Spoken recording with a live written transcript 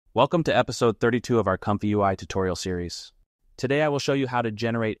Welcome to episode 32 of our ComfyUI tutorial series. Today I will show you how to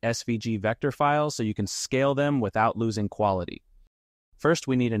generate SVG vector files so you can scale them without losing quality. First,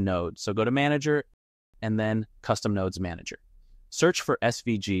 we need a node, so go to Manager and then Custom Nodes Manager. Search for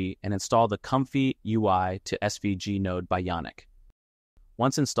SVG and install the ComfyUI to SVG node by Yannick.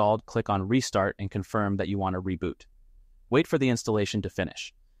 Once installed, click on Restart and confirm that you want to reboot. Wait for the installation to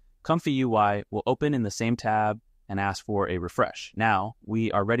finish. ComfyUI will open in the same tab and ask for a refresh. Now,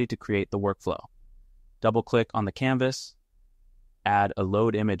 we are ready to create the workflow. Double-click on the canvas, add a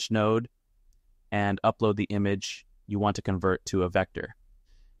load image node, and upload the image you want to convert to a vector.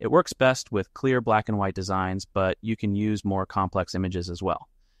 It works best with clear black and white designs, but you can use more complex images as well.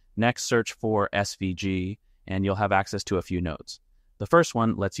 Next, search for SVG, and you'll have access to a few nodes. The first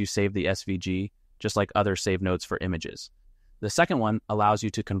one lets you save the SVG, just like other save nodes for images. The second one allows you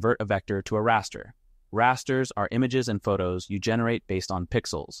to convert a vector to a raster. Rasters are images and photos you generate based on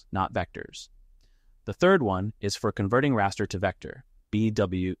pixels, not vectors. The third one is for converting raster to vector.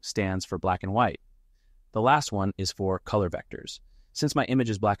 BW stands for black and white. The last one is for color vectors. Since my image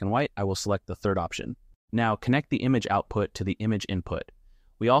is black and white, I will select the third option. Now connect the image output to the image input.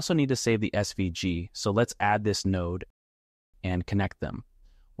 We also need to save the SVG, so let's add this node and connect them.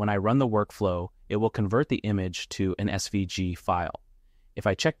 When I run the workflow, it will convert the image to an SVG file. If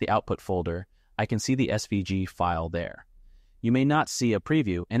I check the output folder, I can see the SVG file there. You may not see a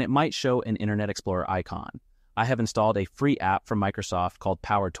preview, and it might show an Internet Explorer icon. I have installed a free app from Microsoft called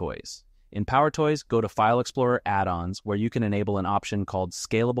PowerToys. In PowerToys, go to File Explorer Add-ons, where you can enable an option called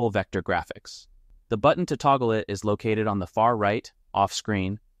Scalable Vector Graphics. The button to toggle it is located on the far right,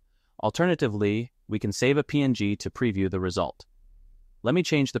 off-screen. Alternatively, we can save a PNG to preview the result. Let me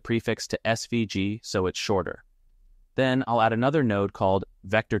change the prefix to SVG so it's shorter. Then I'll add another node called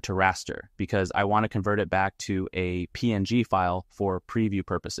Vector to Raster because I want to convert it back to a PNG file for preview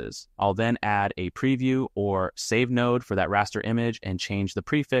purposes. I'll then add a preview or save node for that raster image and change the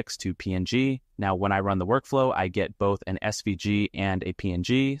prefix to PNG. Now when I run the workflow, I get both an SVG and a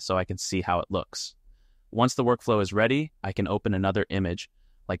PNG so I can see how it looks. Once the workflow is ready, I can open another image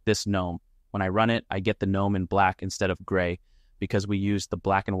like this gnome. When I run it, I get the gnome in black instead of gray because we use the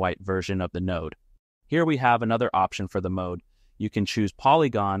black and white version of the node. Here we have another option for the mode. You can choose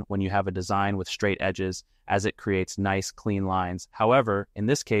polygon when you have a design with straight edges, as it creates nice, clean lines. However, in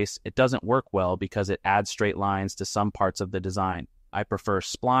this case, it doesn't work well because it adds straight lines to some parts of the design. I prefer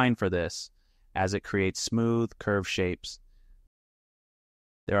spline for this, as it creates smooth, curved shapes.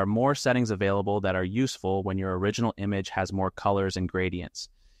 There are more settings available that are useful when your original image has more colors and gradients.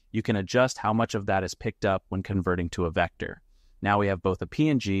 You can adjust how much of that is picked up when converting to a vector. Now we have both a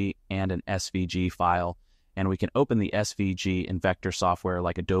PNG and an SVG file, and we can open the SVG in vector software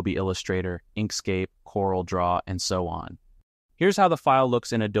like Adobe Illustrator, Inkscape, CorelDraw, and so on. Here's how the file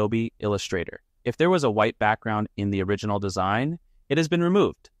looks in Adobe Illustrator. If there was a white background in the original design, it has been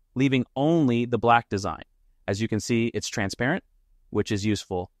removed, leaving only the black design. As you can see, it's transparent, which is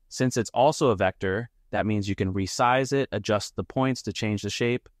useful. Since it's also a vector, that means you can resize it, adjust the points to change the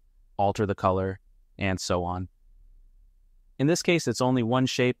shape, alter the color, and so on. In this case, it's only one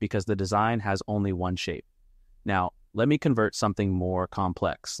shape because the design has only one shape. Now, let me convert something more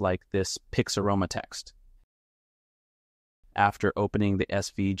complex, like this pixaroma text. After opening the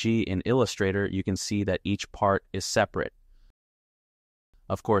SVG in Illustrator, you can see that each part is separate.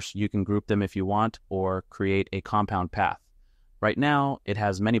 Of course, you can group them if you want, or create a compound path. Right now, it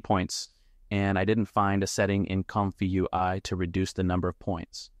has many points, and I didn't find a setting in ComfyUI to reduce the number of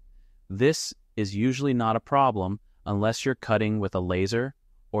points. This is usually not a problem unless you're cutting with a laser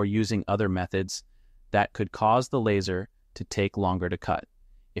or using other methods that could cause the laser to take longer to cut.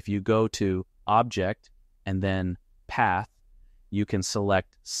 If you go to Object and then Path, you can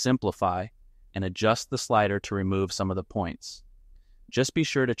select Simplify and adjust the slider to remove some of the points. Just be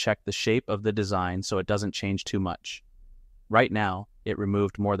sure to check the shape of the design so it doesn't change too much. Right now, it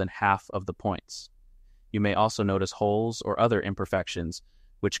removed more than half of the points. You may also notice holes or other imperfections,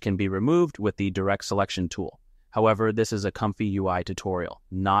 which can be removed with the Direct Selection tool. However, this is a ComfyUI tutorial,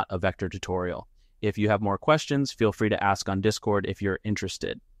 not a vector tutorial. If you have more questions, feel free to ask on Discord if you're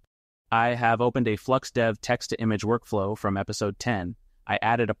interested. I have opened a FluxDev text-to-image workflow from episode 10. I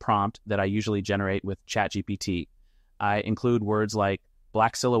added a prompt that I usually generate with ChatGPT. I include words like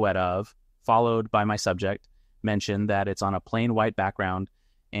black silhouette of, followed by my subject, mention that it's on a plain white background,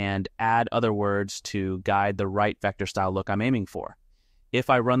 and add other words to guide the right vector style look I'm aiming for. If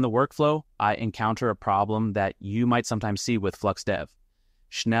I run the workflow, I encounter a problem that you might sometimes see with FluxDev.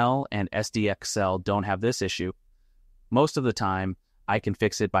 Schnell and SDXL don't have this issue. Most of the time, I can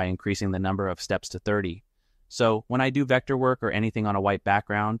fix it by increasing the number of steps to 30. So when I do vector work or anything on a white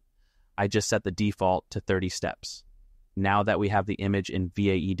background, I just set the default to 30 steps. Now that we have the image in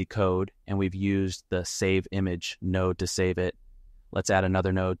VAE decode and we've used the save image node to save it, let's add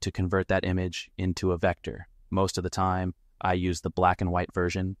another node to convert that image into a vector. Most of the time, I use the black and white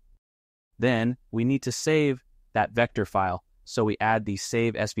version. Then we need to save that vector file, so we add the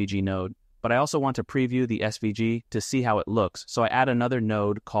save SVG node, but I also want to preview the SVG to see how it looks, so I add another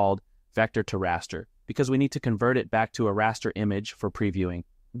node called vector to raster, because we need to convert it back to a raster image for previewing.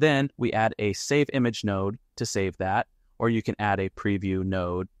 Then we add a save image node to save that, or you can add a preview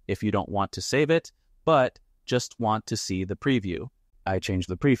node if you don't want to save it, but just want to see the preview. I change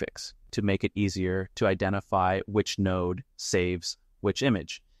the prefix to make it easier to identify which node saves which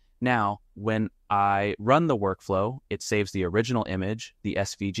image. Now, when I run the workflow, it saves the original image, the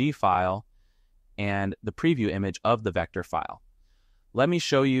SVG file, and the preview image of the vector file. Let me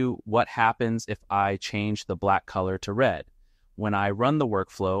show you what happens if I change the black color to red. When I run the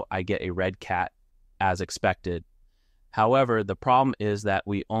workflow, I get a red cat as expected. However, the problem is that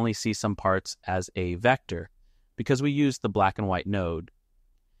we only see some parts as a vector because we use the black and white node.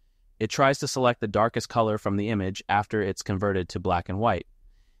 It tries to select the darkest color from the image after it's converted to black and white.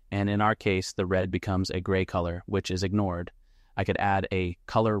 And in our case, the red becomes a gray color, which is ignored. I could add a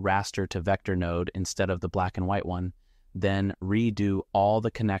color raster to vector node instead of the black and white one, then redo all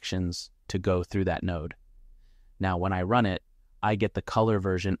the connections to go through that node. Now, when I run it, I get the color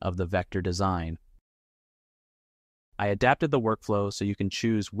version of the vector design. I adapted the workflow so you can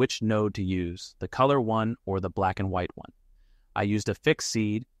choose which node to use, the color one or the black and white one. I used a fixed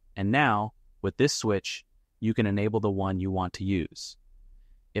seed, and now, with this switch, you can enable the one you want to use.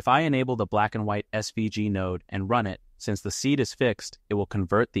 If I enable the black and white SVG node and run it, since the seed is fixed, it will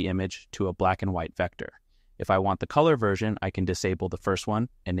convert the image to a black and white vector. If I want the color version, I can disable the first one,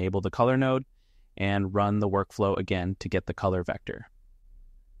 enable the color node, and run the workflow again to get the color vector.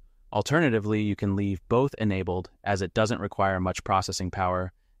 Alternatively, you can leave both enabled as it doesn't require much processing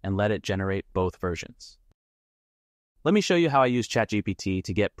power and let it generate both versions. Let me show you how I use ChatGPT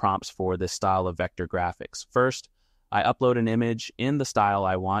to get prompts for this style of vector graphics. First, I upload an image in the style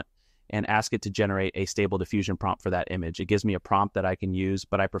I want and ask it to generate a stable diffusion prompt for that image. It gives me a prompt that I can use,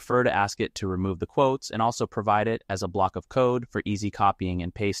 but I prefer to ask it to remove the quotes and also provide it as a block of code for easy copying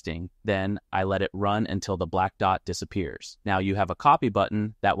and pasting. Then I let it run until the black dot disappears. Now you have a copy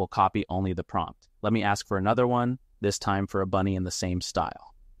button that will copy only the prompt. Let me ask for another one, this time for a bunny in the same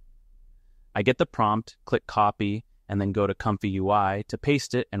style. I get the prompt, click copy, and then go to ComfyUI to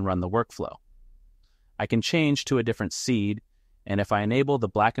paste it and run the workflow. I can change to a different seed, and if I enable the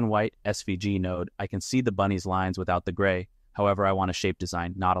black and white SVG node, I can see the bunny's lines without the gray. However, I want a shape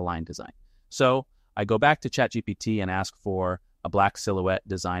design, not a line design. So I go back to ChatGPT and ask for a black silhouette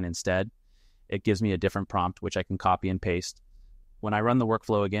design instead. It gives me a different prompt, which I can copy and paste. When I run the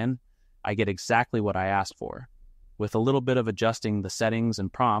workflow again, I get exactly what I asked for. With a little bit of adjusting the settings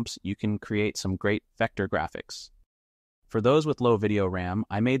and prompts, you can create some great vector graphics. For those with low video RAM,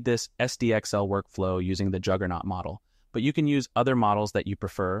 I made this SDXL workflow using the Juggernaut model, but you can use other models that you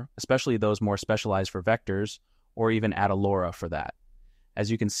prefer, especially those more specialized for vectors, or even add a LoRa for that. As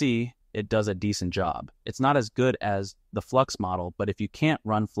you can see, it does a decent job. It's not as good as the Flux model, but if you can't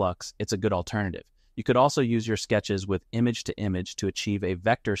run Flux, it's a good alternative. You could also use your sketches with image to image to achieve a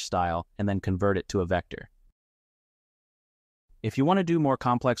vector style and then convert it to a vector. If you want to do more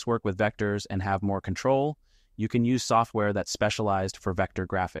complex work with vectors and have more control, you can use software that's specialized for vector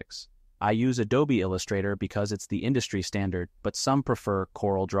graphics. I use Adobe Illustrator because it's the industry standard, but some prefer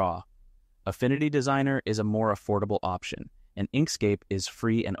CorelDraw. Affinity Designer is a more affordable option, and Inkscape is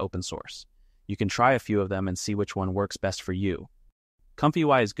free and open source. You can try a few of them and see which one works best for you.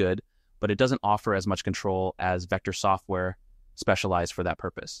 ComfyUI is good, but it doesn't offer as much control as vector software specialized for that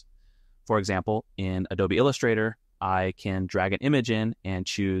purpose. For example, in Adobe Illustrator, I can drag an image in and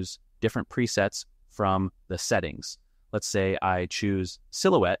choose different presets from the settings. Let's say I choose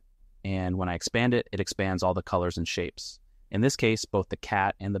silhouette, and when I expand it, it expands all the colors and shapes. In this case, both the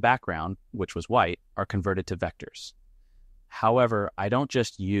cat and the background, which was white, are converted to vectors. However, I don't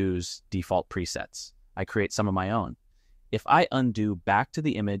just use default presets. I create some of my own. If I undo back to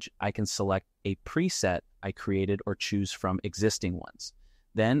the image, I can select a preset I created or choose from existing ones.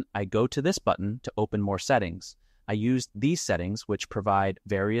 Then I go to this button to open more settings. I use these settings, which provide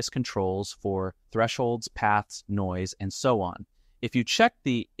various controls for thresholds, paths, noise, and so on. If you check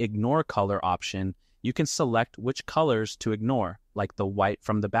the Ignore Color option, you can select which colors to ignore, like the white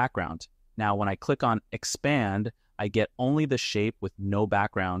from the background. Now, when I click on Expand, I get only the shape with no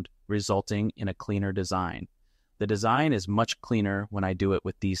background, resulting in a cleaner design. The design is much cleaner when I do it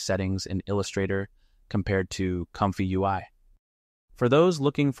with these settings in Illustrator compared to ComfyUI. For those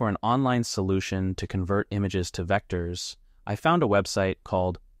looking for an online solution to convert images to vectors, I found a website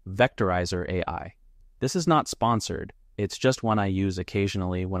called Vectorizer AI. This is not sponsored, it's just one I use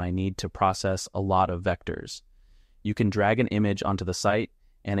occasionally when I need to process a lot of vectors. You can drag an image onto the site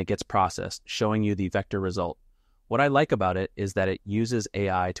and it gets processed, showing you the vector result. What I like about it is that it uses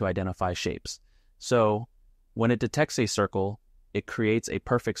AI to identify shapes. So, when it detects a circle, it creates a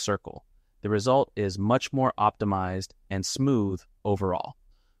perfect circle. The result is much more optimized and smooth overall.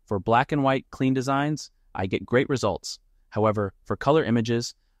 For black and white clean designs, I get great results. However, for color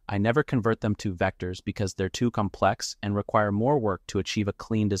images, I never convert them to vectors because they're too complex and require more work to achieve a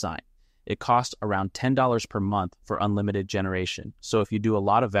clean design. It costs around $10 per month for unlimited generation, so if you do a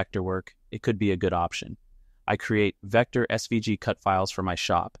lot of vector work, it could be a good option. I create vector SVG cut files for my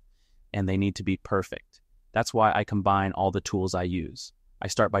shop, and they need to be perfect. That's why I combine all the tools I use. I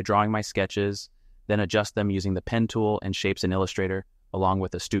start by drawing my sketches, then adjust them using the pen tool and shapes in Illustrator, along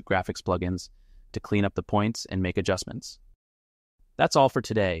with astute graphics plugins, to clean up the points and make adjustments. That's all for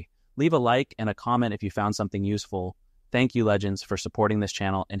today. Leave a like and a comment if you found something useful. Thank you, Legends, for supporting this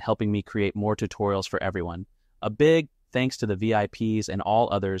channel and helping me create more tutorials for everyone. A big thanks to the VIPs and all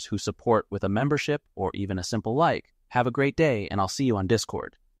others who support with a membership or even a simple like. Have a great day, and I'll see you on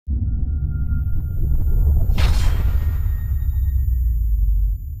Discord.